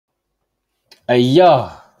Hey, yo,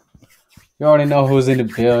 you already know who's in the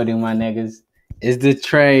building, my niggas. It's the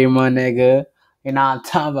Trey, my nigga. You know what I'm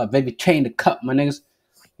talking about, baby. Train the cup, my niggas.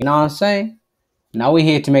 You know what I'm saying? Now we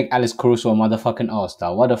here to make Alex Caruso a motherfucking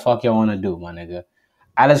all-star. What the fuck y'all want to do, my nigga?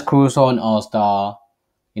 Alex Caruso an all-star.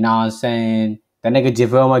 You know what I'm saying? That nigga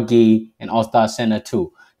JaVale McGee an all-star center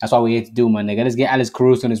too. That's what we here to do, my nigga. Let's get Alex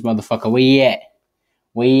Caruso in this motherfucker. Where you at?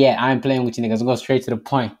 Where you at? I ain't playing with you niggas. I'm going straight to the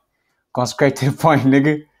point. Going straight to the point,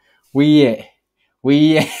 nigga. Where you at?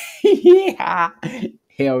 Yeah.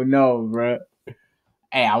 Hell no, bro.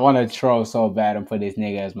 Hey, I want to troll so bad and put this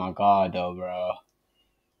nigga as my guard, though, bro.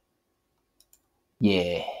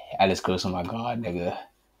 Yeah, Alex Caruso, my guard, nigga.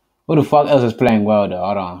 Who the fuck else is playing well, though?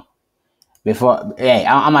 Hold on. Hey,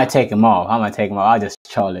 I might take him off. I'll just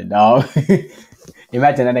troll it, dog.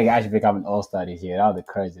 Imagine that nigga actually become an all-star this year. That would be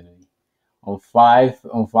crazy to me. On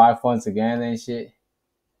five points again and shit.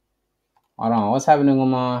 Hold on, what's happening with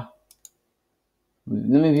my...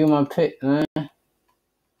 Let me view my pick, man.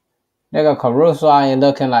 Nigga, Caruso ain't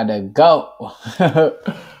looking like the GOAT.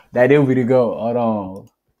 That do be the GOAT. Hold on.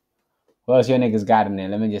 What else your niggas got in there?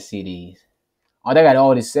 Let me just see these. Oh, they got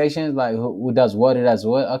all these sections? Like, who does what?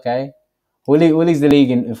 Okay. Who leads the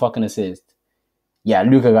league in fucking assists? Yeah,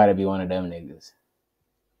 Luka gotta be one of them niggas.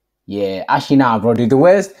 Yeah, actually, nah, bro. Dude, the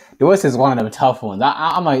West is one of the tough ones.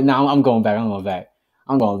 I'm going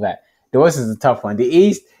back. The West is a tough one. The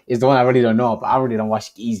East is the one I really don't know, but I really don't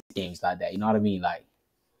watch East games like that. You know what I mean? Like,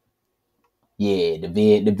 yeah, the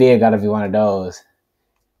beard gotta be one of those.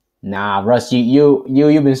 Nah, Russ, you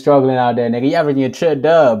been struggling out there, nigga. You averaging a trip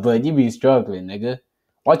dub, but you be struggling, nigga.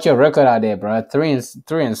 What's your record out there, bro? 3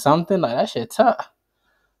 and something? Like, that shit tough.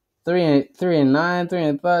 3 and 9, 3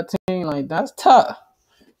 and 13, like, that's tough.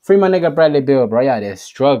 Free my nigga Bradley Beal, bro. Y'all there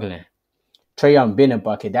struggling. Trae Young been a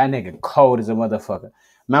bucket. That nigga cold as a motherfucker.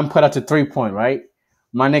 Man put out to 3-point, right?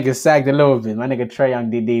 My nigga sagged a little bit. My nigga Trae Young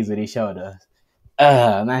did these with his shoulders.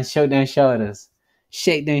 Man, show them shoulders.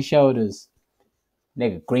 Shake them shoulders.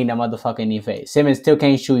 Nigga, green that motherfucker in your face. Simmons still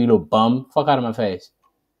can't shoot, you little bum. Fuck out of my face.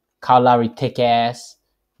 Kyle Lowry, thick ass.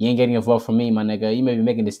 You ain't getting a vote from me, my nigga. You may be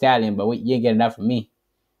making the stallion, but you ain't getting that from me.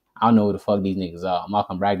 I don't know who the fuck these niggas are.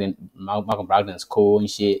 Malcolm Brogdon's cool and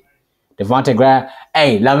shit. Devontae Graham.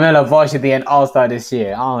 Hey, LaMelo Ball should be an all-star this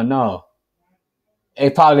year. I don't know.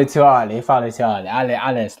 It's probably too early. I'll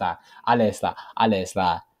let it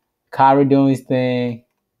slide. Kyrie doing his thing.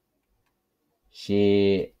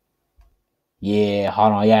 Shit. Yeah,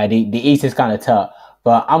 hold on. Yeah, the East is kind of tough.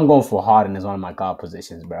 But I'm going for Harden as one of my guard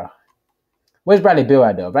positions, bro. Where's Bradley Beal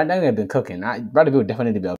at, though? Bradley Beal been cooking. Bradley Beal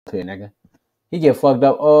definitely be up here, nigga. He get fucked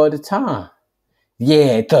up all the time.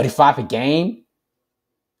 Yeah, 35 a game.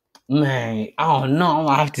 Man, I don't know. I'm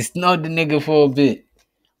going to have to snub the nigga for a bit.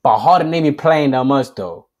 But Harden ain't be playing that much,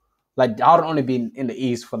 though. Like, Harden only been in the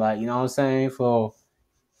East for, like, you know what I'm saying? For,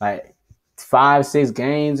 like, 5-6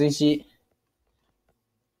 games and shit.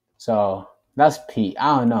 So, that's Pete.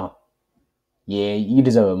 I don't know. Yeah, you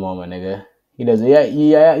deserve it more, my nigga. He does it.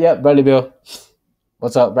 Yeah. Bradley Beal.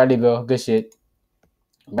 What's up, Bradley Beal? Good shit.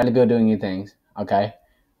 Bradley Beal doing your things. Okay.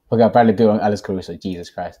 We got Bradley Beal and Alex Caruso. Jesus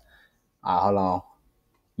Christ. Hold on.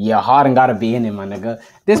 Yeah, Harden gotta be in it, my nigga.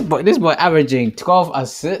 This boy averaging 12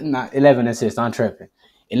 assists, not 11 assists. I'm tripping.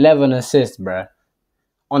 11 assists, bruh.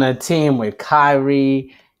 On a team with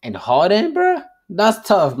Kyrie and Harden, bruh. That's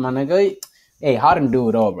tough, my nigga. Hey, Harden do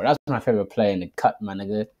it all, bro. That's my favorite player in the cut, my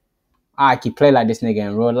nigga. I can play like this nigga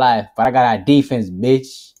in real life, but I got that defense,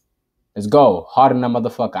 bitch. Let's go. Harden that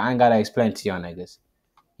motherfucker. I ain't gotta explain to y'all niggas.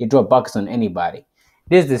 You draw buckets on anybody.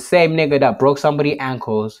 This is the same nigga that broke somebody's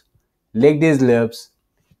ankles, licked his lips,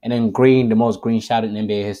 and then the most green shot in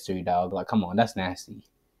NBA history, dog. Like, come on, that's nasty.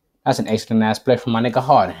 That's an excellent ass play from my nigga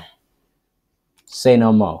Harden. Say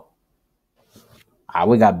no more.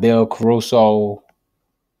 We got Bill, Caruso,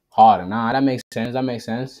 Harden. Nah, that makes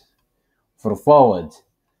sense. For the forwards.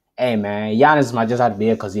 Hey, man, Giannis might just have to be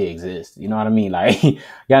here because he exists. You know what I mean? Like,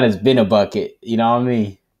 Giannis been a bucket. You know what I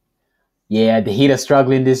mean? Yeah, the Heat are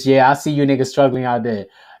struggling this year. I see you niggas struggling out there.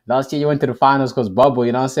 Last year, you went to the finals because bubble.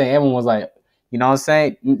 You know what I'm saying? Everyone was like, you know what I'm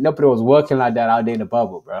saying? Nobody was working like that out there in the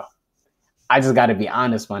bubble, bro. I just got to be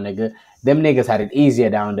honest, my nigga. Them niggas had it easier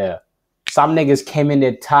down there. Some niggas came in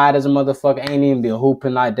there tired as a motherfucker. Ain't even been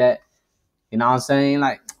hooping like that. You know what I'm saying?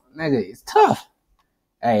 Like, nigga, it's tough.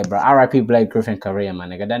 Hey, bro, R.I.P. Blake Griffin career, my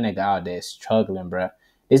nigga. That nigga out there is struggling, bro.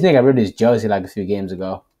 This nigga ripped his jersey like a few games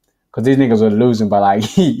ago. Because these niggas were losing by, like,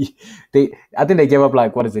 I think they gave up,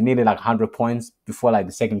 like, needed, like, 100 points before, like,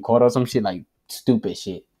 the second quarter or some shit. Like, stupid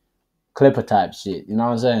shit. Clipper type shit. You know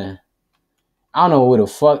what I'm saying? I don't know who the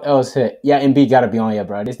fuck else hit. Yeah, Embiid gotta be on here,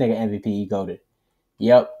 bro. This nigga MVP, he goated.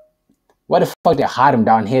 Yep. What the fuck they hide him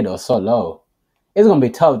down here, though, so low? It's gonna be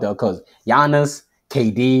tough though, cause Giannis,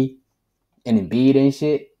 KD, and Embiid and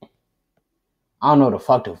shit. I don't know the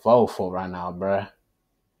fuck to vote for right now, bruh.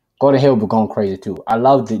 Gordon Hill be going crazy too. I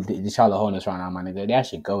love the Charlotte Hornets right now, my nigga. They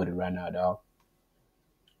actually goated right now, dog.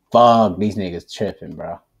 Fuck, these niggas tripping,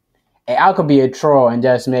 bro. Hey, I could be a troll and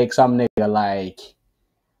just make some nigga like,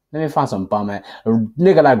 let me find some bum ass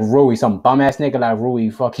nigga like Rui, some bum ass nigga like Rui,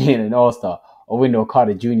 fucking an All-Star, or Wendell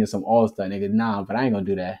Carter Jr., some All-Star nigga. Nah, but I ain't gonna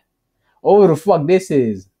do that. Oh, the fuck this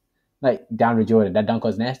is like DeAndre Jordan. That dunk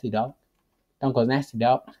was nasty, dog. Dunk was nasty,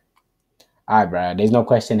 dog. All right, bro. There's no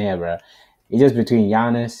question here, bro. It's just between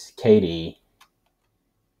Giannis, KD,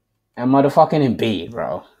 and motherfucking Embiid,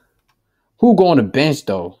 bro. Who go on the bench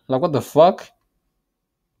though? Like what the fuck?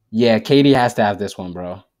 Yeah, KD has to have this one,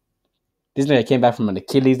 bro. This nigga came back from an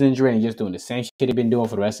Achilles injury and just doing the same shit he been doing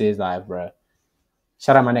for the rest of his life, bro.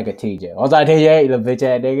 Shout out my nigga TJ. What's up, TJ? You little bitch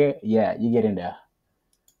ass nigga. Yeah, you get in there.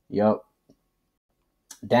 Yup.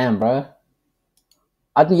 Damn, bro.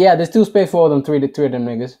 I think there's still space for them three of them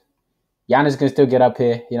niggas. Giannis can still get up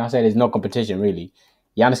here. You know what I'm saying? There's no competition really.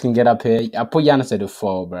 Giannis can get up here. I put Giannis at the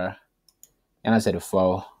 4, bro. Giannis at the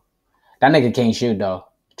 4. That nigga can't shoot though.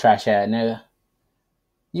 Trash ass nigga.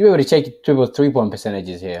 You able to check triple 3-point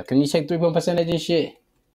percentages here? Can you check 3-point percentage and shit?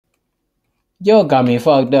 Yo got me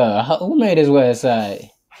fucked up. Who made this website?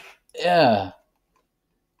 Yeah.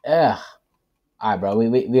 Alright, bro.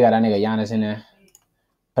 We got that nigga Giannis in there.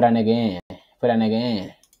 Put that nigga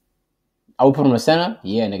in. I will put him in the center?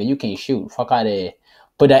 Yeah, nigga, you can't shoot. Fuck out of here.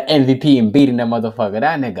 Put that MVP and beating that motherfucker.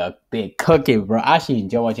 That nigga been cooking, bro. I actually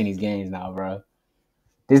enjoy watching these games now, bro.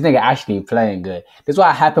 This nigga actually playing good. This is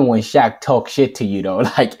what happened when Shaq talk shit to you, though.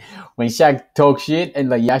 Like, when Shaq talk shit and,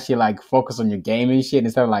 like, you actually, like, focus on your game and shit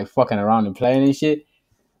instead of, like, fucking around and playing and shit.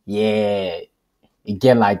 Yeah. You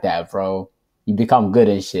get like that, bro. You become good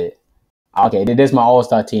and shit. Okay, this is my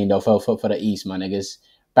all-star team, though, for the East, my niggas.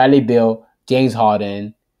 Bradley Beal, James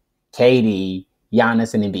Harden, KD,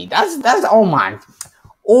 Giannis, and Embiid. That's all mine.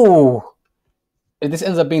 Oh, if this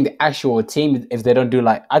ends up being the actual team, if they don't do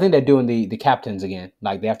like, I think they're doing the captains again.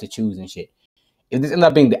 Like they have to choose and shit. If this ends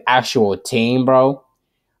up being the actual team, bro,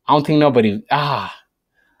 I don't think nobody.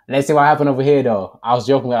 Let's see what happened over here though. I was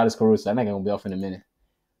joking with Alex Caruso. I think I'm gonna be off in a minute.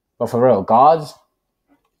 But for real, guards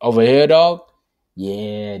over here, dog.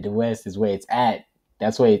 Yeah, the West is where it's at.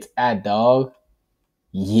 That's where it's at, dog.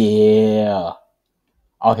 Yeah.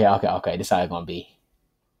 Okay. This is how it's gonna be.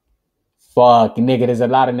 Fuck, nigga, there's a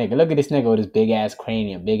lot of nigga. Look at this nigga with his big ass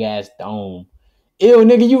cranium, big ass dome. Ew,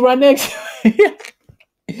 nigga, you right next to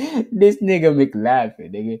me. This nigga be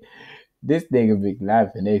laughing, nigga. This nigga be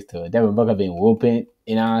laughing next to it. Devin Booker been whooping,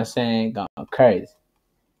 you know what I'm saying? Going crazy.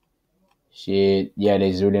 Shit, yeah,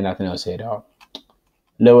 there's really nothing else here, dog.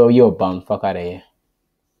 Lil, you a bum. Fuck out of here.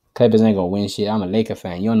 Clippers ain't gonna win shit. I'm a Laker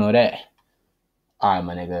fan. You don't know that? Alright,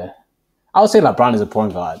 my nigga. I would say LeBron is a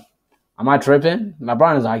point guard. Am I tripping?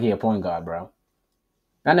 LeBron is like a point guard, bro.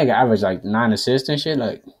 That nigga averaged like 9 assists and shit.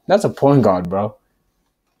 Like, that's a point guard, bro.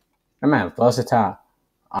 That man versatile.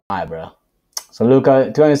 Alright, bro. So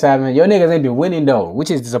Luka, 27. Your niggas ain't been winning though,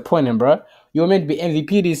 which is disappointing, bro. You were meant to be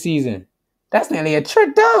MVP this season. That's nearly a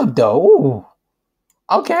trick dub though. Ooh.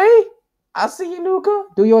 Okay. I see you, Luka.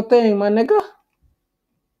 Do your thing, my nigga.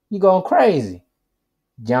 You going crazy.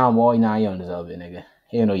 John Wall, you don't deserve it, nigga.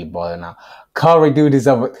 You know you balling now. Curry do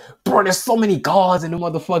deserve it. Bro, there's so many guards in the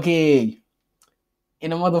motherfucking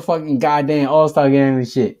goddamn All-Star game and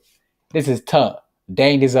shit. This is tough.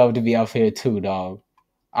 Dame deserve to be up here too, dog.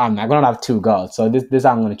 I'm not gonna have 2 guards, so this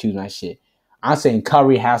I'm gonna choose my shit. I'm saying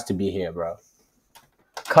Curry has to be here, bro.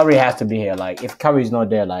 Curry has to be here. Like, if Curry's not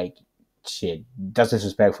there, like, shit, that's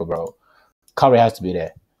disrespectful, bro. Curry has to be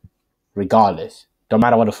there. Regardless. Don't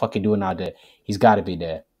matter what the fuck you're doing out there. He's gotta be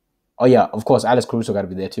there. Oh yeah, of course, Alex Caruso gotta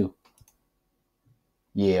be there too.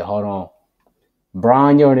 Yeah, hold on.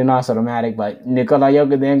 Bron, you already know it's automatic, but Nikola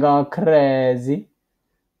Jokic then gone crazy.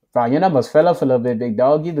 Bro, your numbers fell off a little bit, big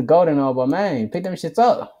dog. You the golden all, but man, pick them shits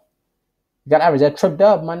up. You got average that tripped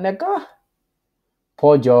up, my nigga.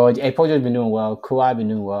 Paul George. Hey, Paul George been doing well. Kawhi been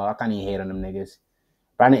doing well. I can't even hate on them niggas.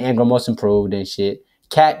 Brandon Ingram most improved and shit.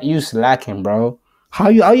 Cat, you slacking, bro. How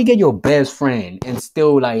you get your best friend and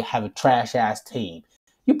still like have a trash ass team?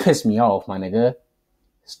 You piss me off, my nigga.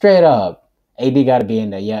 Straight up. AD gotta be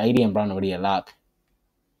in there. Yeah, AD and Brown already a lock.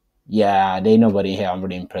 Yeah, they nobody here I'm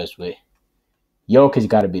really impressed with. Jokic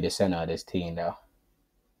gotta be the center of this team though.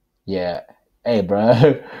 Yeah. Hey,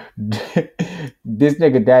 bro. This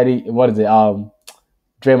nigga daddy, what is it?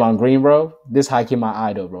 Draymond Green, bro. This high key my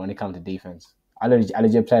idol, bro, when it comes to defense. I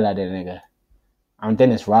legit play like that nigga. I'm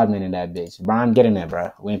Dennis Rodman in that bitch. Brian, get in there,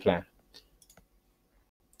 bro. We ain't playing.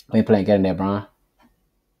 Get in there, Brian.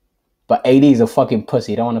 But But AD is a fucking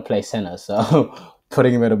pussy. He don't want to play center, so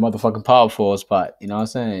putting him at a motherfucking power forward spot. You know what I'm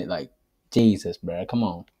saying? Like, Jesus, bro. Come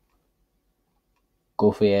on.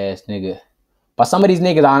 Goofy ass nigga. But some of these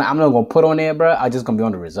niggas I'm not gonna put on there, bro. I just gonna be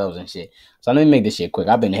on the reserves and shit. So let me make this shit quick.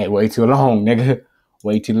 I've been here way too long, nigga.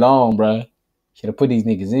 Way too long, bro. Should have put these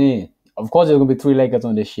niggas in. Of course, there's gonna be 3 Lakers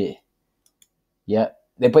on this shit. Yep.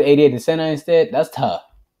 They put 88 at the center instead. That's tough.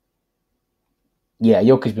 Yeah,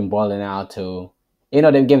 Jokic been balling out too. You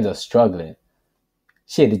know, them games are struggling.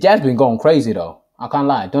 Shit, the Jazz been going crazy though. I can't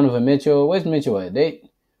lie. Donovan Mitchell, where's Mitchell at? They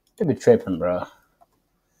be tripping, bro.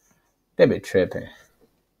 They be tripping.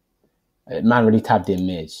 Man really tapped in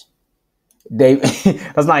Mitch. They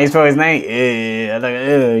that's not his first name. I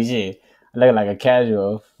look shit. I look like a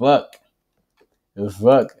casual. Fuck.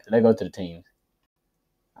 Fuck. Let's go to the teams.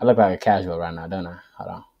 I look like a casual right now, don't I? Hold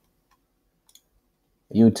on.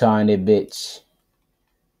 Utah and that bitch.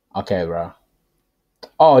 Okay, bro.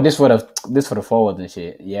 Oh, this for the forwards and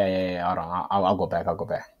shit. Yeah. Hold on. I'll go back.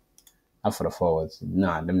 Not for the forwards.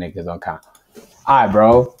 Nah, them niggas don't count. All right,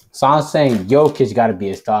 bro. So I'm saying Jokic got to be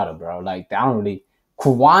a starter, bro. Like, I don't really...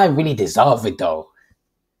 Kawhi really deserve it, though.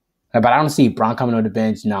 Like, but I don't see Bron coming on the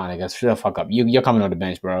bench. Nah, nigga, shut the fuck up. You're coming on the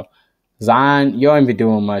bench, bro. Zion, you ain't been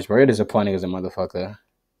doing much, bro. You're disappointing as a motherfucker.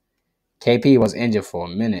 KP was injured for a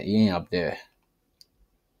minute. You ain't up there.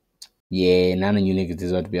 Yeah, none of you niggas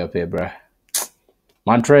deserve to be up here, bro.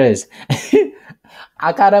 Montrez.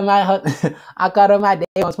 I caught him at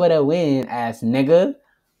day ones for the win, ass nigga.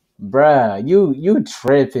 Bruh, you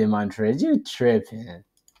tripping, Montrez. You tripping.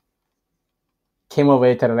 Came over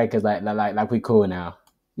here to the Lakers like we cool now.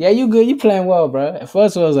 Yeah, you good. You playing well, bro. At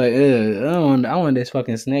first I was like, I want this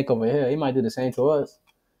fucking snake over here. He might do the same to us.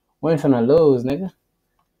 We ain't finna lose, nigga.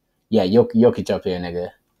 Yeah, Jokic up here, nigga.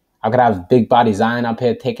 I could have big body Zion up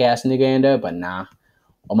here, thick ass nigga in there, but nah.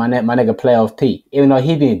 Or my nigga playoff P. Even though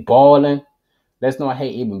he been balling, let's not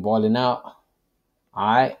hate he been balling out.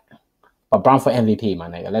 Alright? But Brown for MVP, my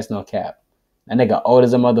nigga. Let's not cap. That nigga old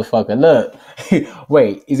as a motherfucker. Look.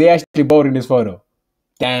 Wait, is he actually bald in this photo?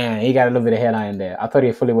 Damn, he got a little bit of hairline there. I thought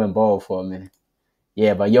he fully went bald for a minute.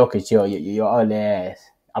 Yeah, but Jokic, your old ass.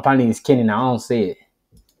 Apparently he's skinny now. I don't see it.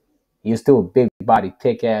 He's still a big body,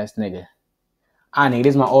 thick ass nigga. Nigga,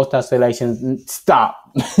 this is my all-star selection.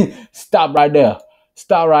 Stop. Stop right there.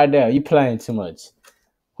 Stop right there. You playing too much.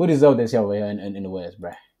 Who deserves this over here in the West,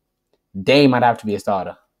 bruh? Dame might have to be a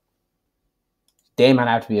starter. Dame might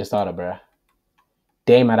have to be a starter, bruh.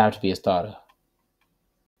 Dame might have to be a starter.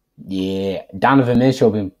 Yeah. Donovan Mitchell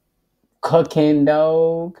been cooking,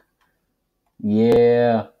 dog.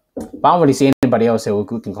 Yeah. But I don't really see anybody else here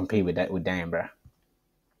who can compete with Dame, bruh.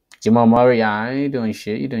 Jamal Murray, yeah, I ain't doing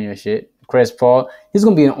shit. You doing your shit. Chris Paul, he's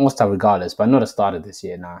going to be an all-star regardless, but not a starter this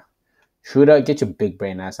year, nah. Shooter, get your big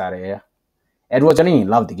brain ass out of here. Edwards, I didn't even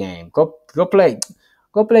love the game. Go play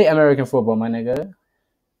American football, my nigga.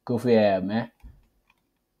 Goofy ass, man.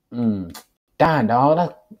 Damn,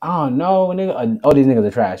 dog. I don't know, nigga. All these niggas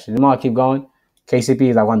are trash. The more I keep going,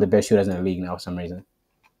 KCP is like one of the best shooters in the league now for some reason.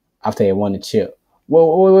 After he won the chip.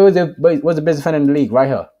 What's the best defender in the league? Right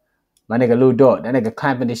here. My nigga Lou Dort. That nigga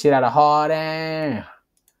clamping the shit out of Harden.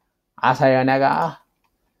 I tell you, nigga.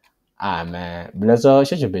 Ah, man. Blizzo,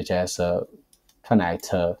 shut your bitch ass up. Trying to act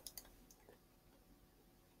tough.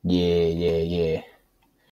 Yeah.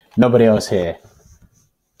 Nobody else here.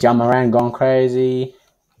 John Moran going crazy.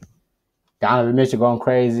 Donovan Mitchell going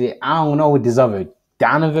crazy. I don't know who deserves it.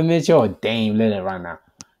 Donovan Mitchell or Dame Lillard right now.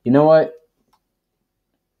 You know what?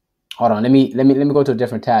 Hold on. Let me go to a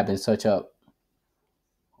different tab and search up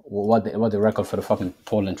what the record for the fucking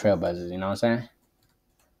Portland Trailblazers. You know what I'm saying?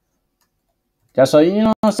 Just so you know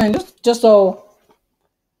what I'm saying. Just so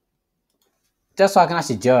I can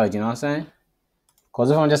actually judge. You know what I'm saying? Because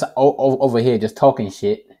if I'm just over here just talking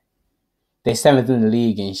shit, they 7th in the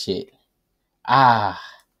league and shit.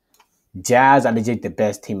 Jazz are legit the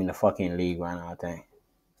best team in the fucking league right now, I think.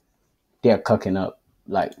 They're cooking up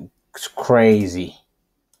like crazy.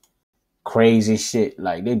 Crazy shit.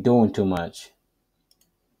 Like, they're doing too much.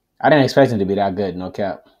 I didn't expect them to be that good, no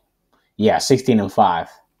cap. Yeah, 16-5.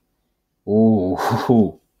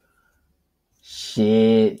 Ooh.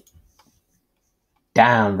 Shit.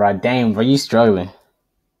 Damn, bro. You struggling.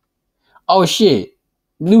 Oh, shit.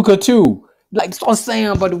 Luka, too. Like, that's what I'm saying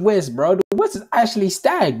about the West, bro. The West is actually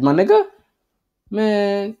stacked, my nigga.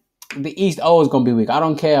 Man, the East always gonna be weak. I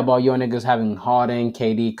don't care about your niggas having Harden,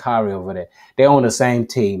 KD, Kyrie over there. They on the same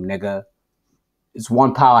team, nigga. It's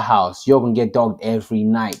one powerhouse. You're gonna get dogged every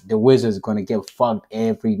night. The Wizards gonna get fucked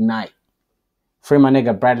every night. Free my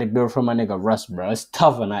nigga Bradley Beal, free my nigga Russ, bro. It's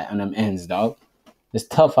tough on them ends, dog. It's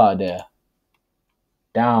tough out there.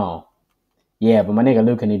 Down. Yeah, but my nigga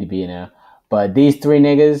Luka need to be in there. But these three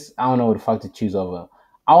niggas, I don't know what the fuck to choose over.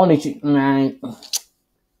 I only choose, man.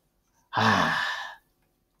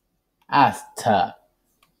 That's tough.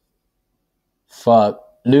 Fuck.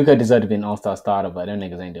 Luka deserved to be an all-star starter, but them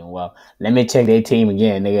niggas ain't doing well. Let me check their team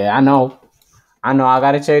again, nigga. I know I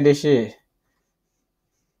gotta check this shit.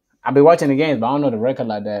 I be watching the games, but I don't know the record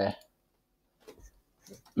like that.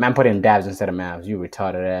 Man, put in Dabs instead of Mavs. You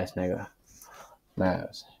retarded ass nigga.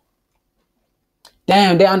 Mavs.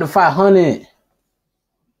 Damn, they under 500.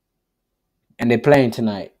 And they playing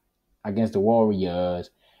tonight against the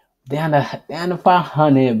Warriors. They under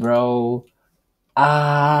 500, bro.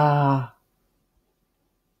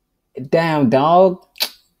 Damn, dog.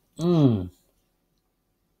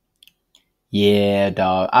 Yeah,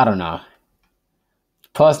 dog. I don't know.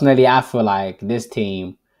 Personally, I feel like this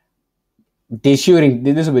team, this will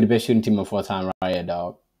be the best shooting team of all time right here,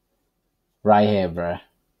 dog. Right here, bro.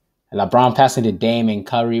 LeBron passing to Dame and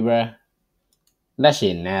Curry, bro. That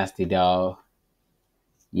shit nasty, dog.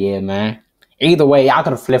 Yeah, man. Either way, I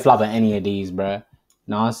could have flip-flopped on any of these, bro.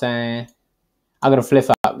 Know what I'm saying? I could have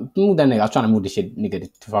flip-flopped. Move that nigga. I was trying to move this shit,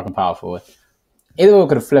 nigga, to fucking power forward. Either way, we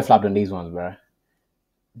could have flip-flopped on these ones, bro.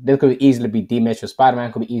 This could easily be D-Mitchell.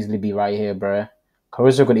 Spider-Man could easily be right here, bro.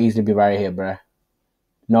 Caruso could easily be right here, bro.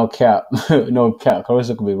 No cap. No cap.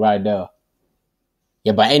 Caruso could be right there.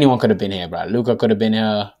 Yeah, but anyone could have been here, bro. Luka could have been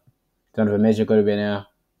here. Donovan Mitchell could have been here.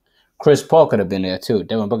 Chris Paul could have been there, too.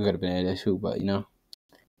 Devin Booker could have been there, too, but, you know.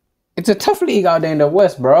 It's a tough league out there in the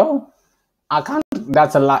West, bro.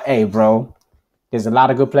 That's a lot. Hey, bro. There's a lot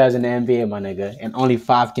of good players in the NBA, my nigga. And only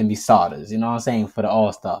 5 can be starters. You know what I'm saying? For the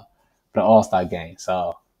All-Star. For the All-Star game.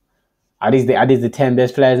 So, are these the 10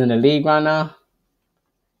 best players in the league right now?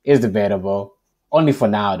 It's debatable. Only for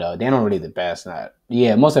now, though. They're not really the best.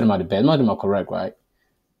 Yeah, most of them are the best. Most of them are correct, right?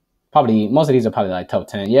 Probably, most of these are probably like top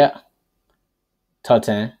 10. Yeah. Top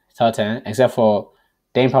 10. Top 10. Except for,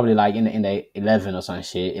 they probably like in the 11 or some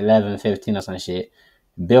shit. 11, 15 or some shit.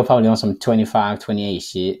 Bill probably on some 25, 28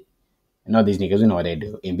 shit. And all these niggas, we know what they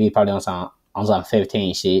do. And B probably on some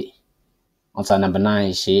 15 shit. On some number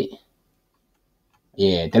 9 shit.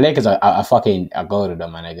 Yeah, the Lakers are fucking a goated though,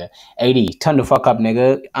 my nigga. AD, turn the fuck up,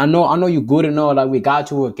 nigga. I know you good and all. Like, we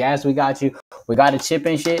got you with gas, we got you. We got a chip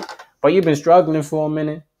and shit. But you've been struggling for a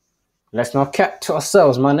minute. Let's not cap to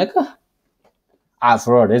ourselves, my nigga. Alright,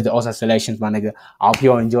 for real, this is the All-Star selections, my nigga. I hope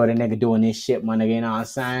you all enjoy the nigga doing this shit, my nigga, you know what I'm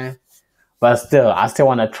saying? But still, I still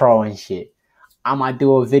want to troll and shit. I might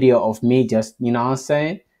do a video of me just, you know what I'm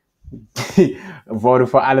saying? Voted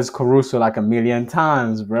for Caruso like a million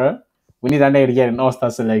times, bro. We need that nigga to get an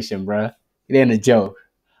All-Star selection, bro. It ain't a joke.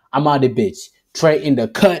 I'm out the bitch. Trey in the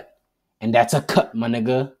cut, and that's a cut, my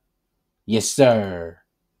nigga. Yes, sir.